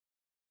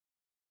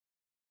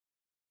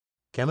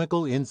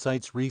Chemical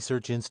Insights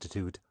Research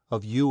Institute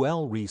of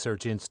UL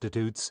Research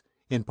Institutes,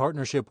 in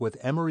partnership with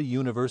Emory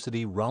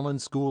University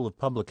Rollins School of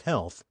Public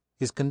Health,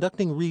 is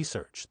conducting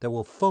research that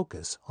will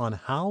focus on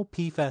how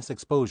PFAS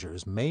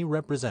exposures may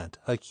represent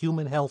a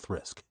human health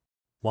risk.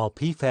 While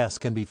PFAS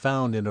can be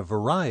found in a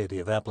variety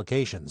of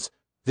applications,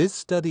 this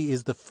study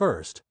is the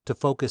first to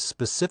focus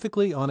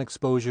specifically on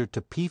exposure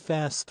to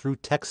PFAS through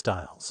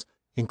textiles,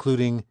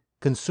 including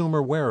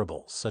consumer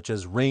wearables such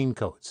as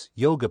raincoats,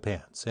 yoga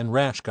pants, and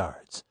rash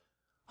guards,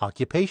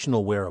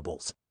 occupational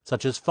wearables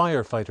such as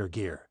firefighter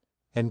gear,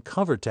 and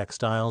cover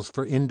textiles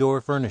for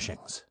indoor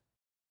furnishings.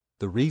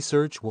 The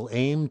research will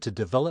aim to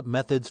develop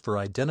methods for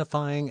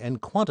identifying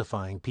and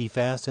quantifying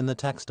PFAS in the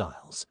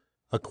textiles,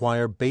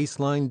 acquire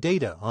baseline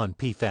data on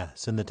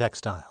PFAS in the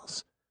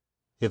textiles,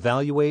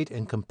 evaluate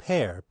and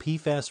compare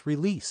PFAS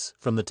release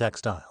from the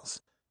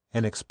textiles,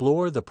 and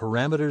explore the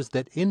parameters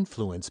that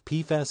influence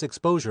PFAS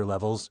exposure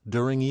levels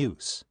during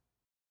use.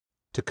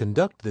 To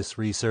conduct this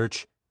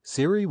research,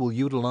 CIRI will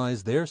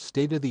utilize their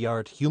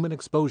state-of-the-art human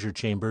exposure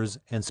chambers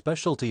and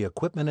specialty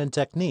equipment and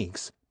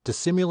techniques to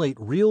simulate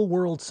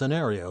real-world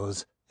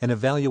scenarios and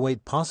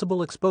evaluate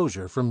possible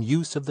exposure from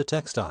use of the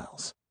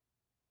textiles.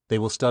 They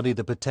will study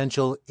the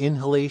potential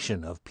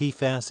inhalation of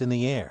PFAS in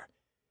the air,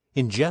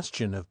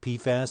 ingestion of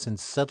PFAS in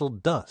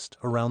settled dust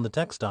around the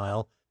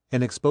textile,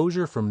 and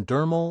exposure from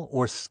dermal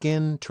or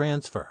skin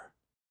transfer.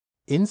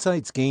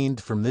 Insights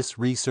gained from this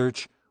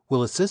research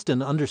will assist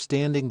in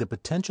understanding the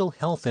potential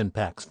health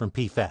impacts from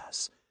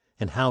PFAS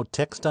and how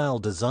textile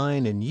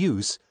design and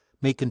use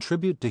may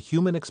contribute to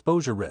human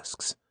exposure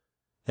risks.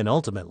 And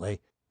ultimately,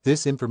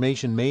 this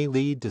information may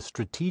lead to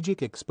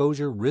strategic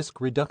exposure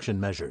risk reduction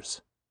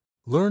measures.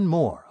 Learn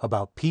more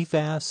about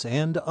PFAS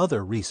and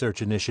other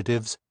research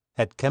initiatives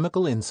at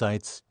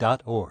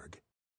chemicalinsights.org.